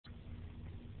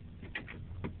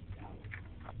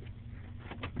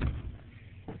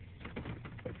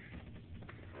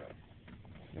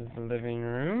There's the living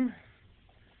room.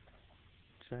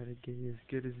 Try to give you as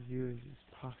good a view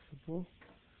as possible.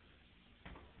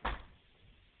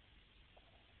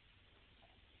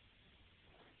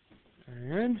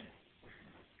 And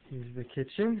here's the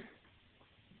kitchen.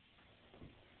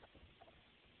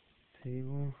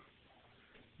 Table.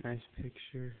 Nice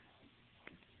picture.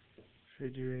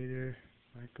 Refrigerator.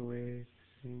 Microwave.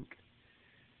 Sink.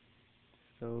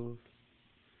 Stove.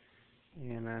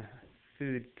 And a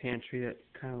food pantry that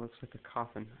kind of looks like a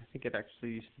coffin. I think it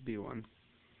actually used to be one.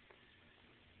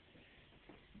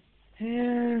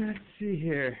 And let's see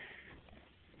here.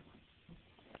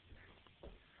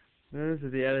 Those are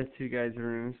the other two guys'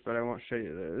 rooms, but I won't show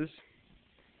you those.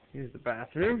 Here's the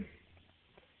bathroom.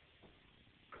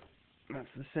 That's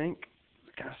the sink.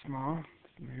 It's kind of small.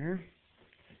 Mirror.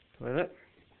 Toilet.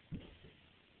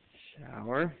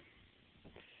 Shower.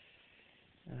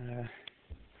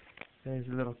 There's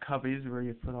little cubbies where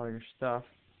you put all your stuff.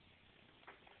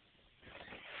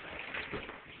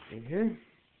 See here.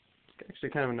 It's actually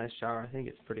kind of a nice shower. I think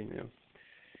it's pretty new.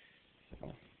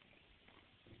 So,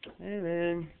 and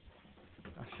then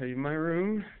I'll show you my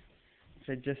room, which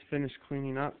I just finished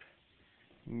cleaning up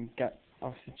and got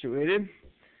all situated.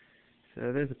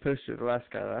 So there's a poster of the last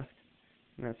guy left,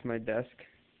 and that's my desk.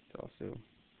 It's also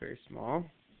very small.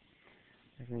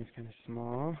 Everything's kind of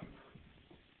small.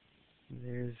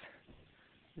 There's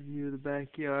a view of the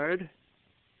backyard.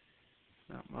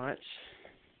 Not much.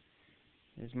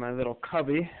 There's my little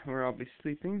cubby where I'll be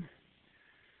sleeping.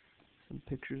 Some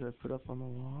pictures I put up on the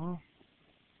wall.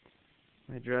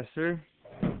 My dresser.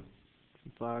 Some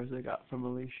flowers I got from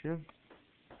Alicia.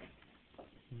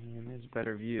 And there's a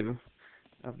better view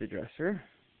of the dresser.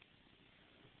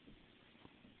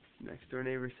 Next door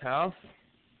neighbor's house.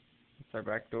 That's our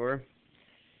back door.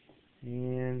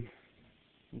 And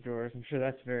drawers. I'm sure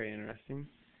that's very interesting.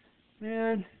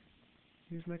 And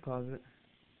here's my closet.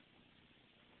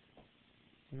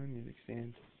 And my music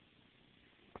stand.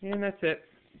 And that's it.